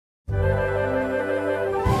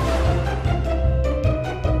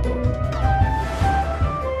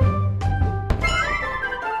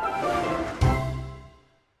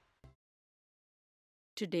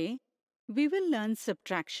Today, we will learn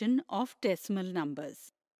subtraction of decimal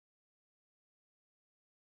numbers.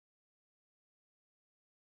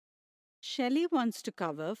 Shelley wants to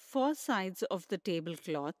cover 4 sides of the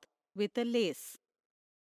tablecloth with a lace.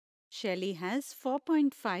 Shelley has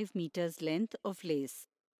 4.5 meters length of lace.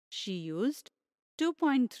 She used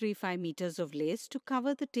 2.35 meters of lace to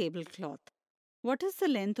cover the tablecloth. What is the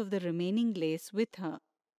length of the remaining lace with her?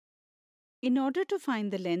 In order to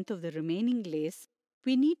find the length of the remaining lace,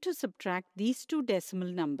 we need to subtract these two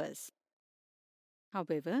decimal numbers.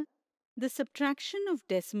 However, the subtraction of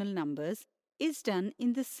decimal numbers is done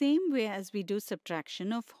in the same way as we do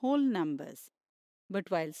subtraction of whole numbers. But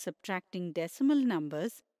while subtracting decimal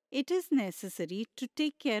numbers, it is necessary to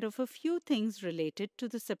take care of a few things related to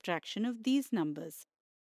the subtraction of these numbers.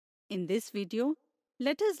 In this video,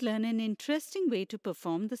 let us learn an interesting way to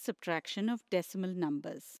perform the subtraction of decimal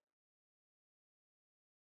numbers.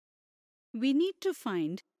 We need to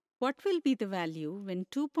find what will be the value when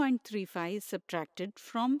 2.35 is subtracted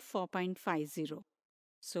from 4.50.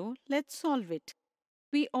 So, let's solve it.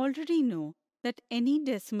 We already know that any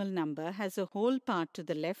decimal number has a whole part to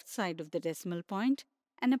the left side of the decimal point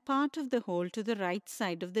and a part of the whole to the right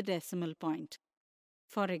side of the decimal point.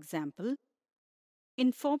 For example,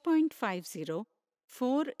 in 4.50,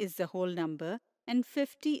 4 is the whole number and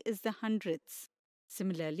 50 is the hundredths.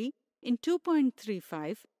 Similarly, in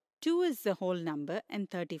 2.35, 2 is the whole number and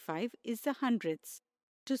 35 is the hundredths.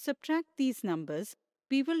 To subtract these numbers,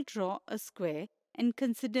 we will draw a square and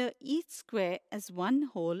consider each square as one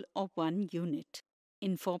whole or one unit.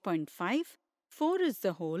 In 4.5, 4 is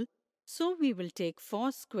the whole, so we will take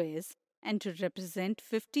 4 squares, and to represent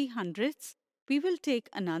 50 hundredths, we will take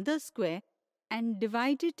another square and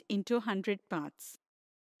divide it into 100 parts.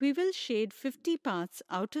 We will shade 50 parts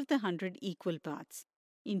out of the 100 equal parts.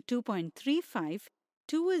 In 2.35,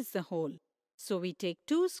 2 is the whole, so we take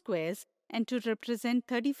 2 squares, and to represent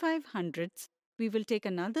 35 hundredths, we will take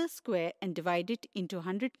another square and divide it into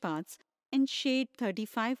 100 parts and shade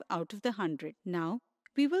 35 out of the 100. Now,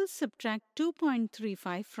 we will subtract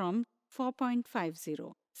 2.35 from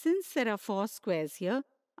 4.50. Since there are 4 squares here,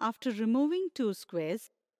 after removing 2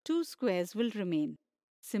 squares will remain.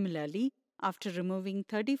 Similarly, after removing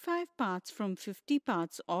 35 parts from 50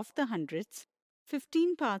 parts of the hundredths,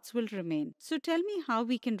 15 parts will remain. So tell me how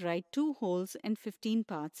we can write 2 wholes and 15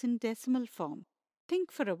 parts in decimal form.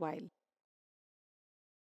 Think for a while.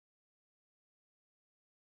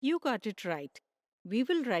 You got it right. We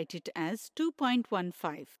will write it as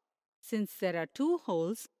 2.15. Since there are 2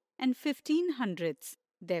 wholes and 15 hundredths,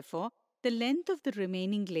 therefore, the length of the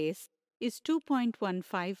remaining lace is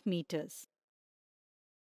 2.15 meters.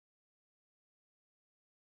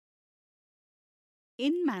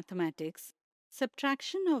 In mathematics,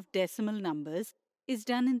 subtraction of decimal numbers is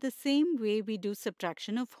done in the same way we do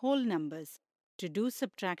subtraction of whole numbers. To do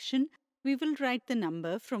subtraction, we will write the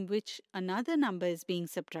number from which another number is being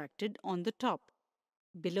subtracted on the top.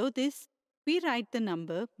 Below this, we write the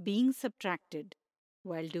number being subtracted.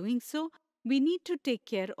 While doing so, we need to take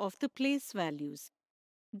care of the place values.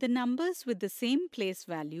 The numbers with the same place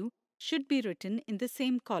value should be written in the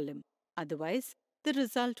same column. Otherwise, the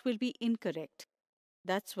result will be incorrect.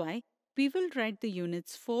 That's why we will write the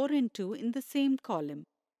units 4 and 2 in the same column,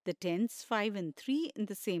 the tens 5 and 3 in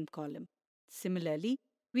the same column. Similarly,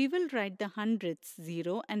 we will write the hundredths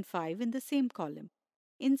 0 and 5 in the same column.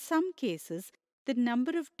 In some cases, the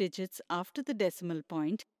number of digits after the decimal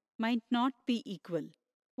point might not be equal.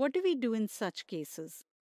 What do we do in such cases?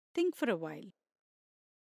 Think for a while.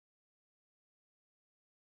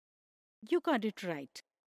 You got it right.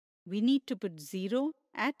 We need to put 0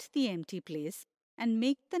 at the empty place and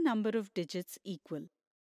make the number of digits equal.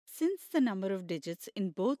 Since the number of digits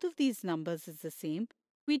in both of these numbers is the same,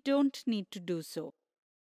 we don't need to do so.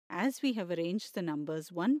 As we have arranged the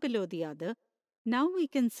numbers one below the other, now we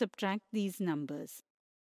can subtract these numbers.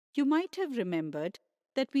 You might have remembered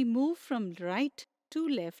that we move from right to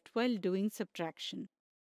left while doing subtraction.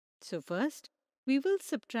 So first, we will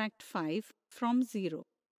subtract 5 from 0.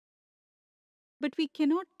 But we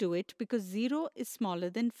cannot do it because 0 is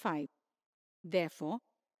smaller than 5. Therefore,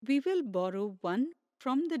 we will borrow 1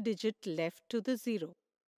 from the digit left to the 0.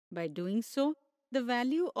 By doing so, the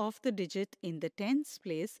value of the digit in the tens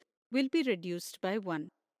place will be reduced by 1.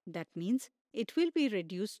 That means it will be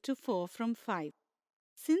reduced to 4 from 5.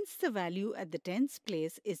 Since the value at the tens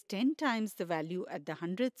place is 10 times the value at the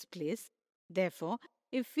hundredths place, therefore,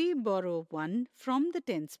 if we borrow 1 from the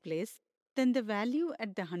tens place, then the value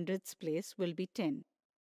at the hundredths place will be 10.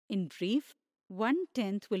 In brief,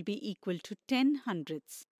 1/10 will be equal to 10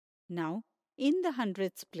 hundredths. Now, in the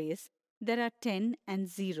hundredths place, there are 10 and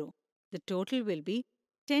 0. The total will be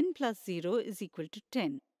 10 plus 0 is equal to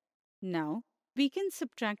 10. Now, we can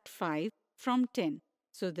subtract 5 from 10.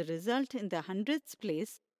 So the result in the hundredths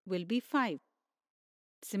place will be 5.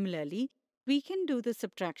 Similarly, we can do the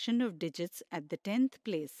subtraction of digits at the 10th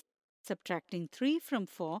place. Subtracting 3 from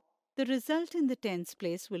 4, the result in the tens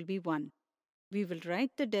place will be 1. We will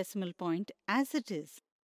write the decimal point as it is.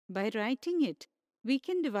 By writing it, we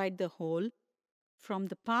can divide the whole from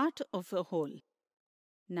the part of a whole.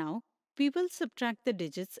 Now, we will subtract the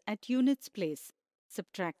digits at units place.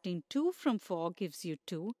 Subtracting 2 from 4 gives you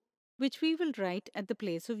 2, which we will write at the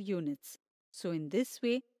place of units. So in this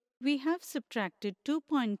way, we have subtracted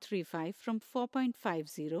 2.35 from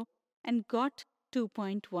 4.50 and got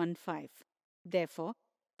 2.15. Therefore,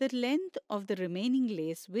 the length of the remaining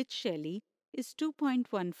lace with Shelley is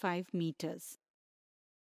 2.15 meters.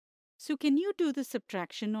 So can you do the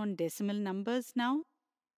subtraction on decimal numbers now?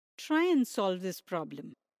 Try and solve this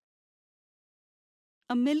problem.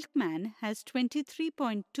 A milkman has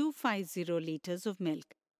 23.250 liters of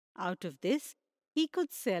milk. Out of this, he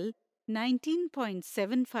could sell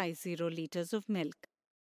 19.750 liters of milk.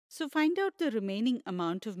 So find out the remaining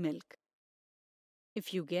amount of milk.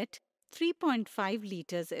 If you get 3.5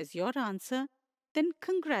 liters as your answer, then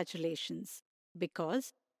congratulations,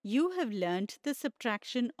 because you have learned the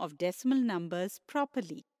subtraction of decimal numbers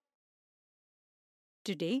properly.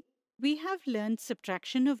 Today, we have learned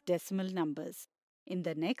subtraction of decimal numbers. In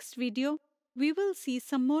the next video, we will see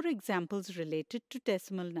some more examples related to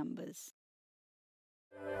decimal numbers.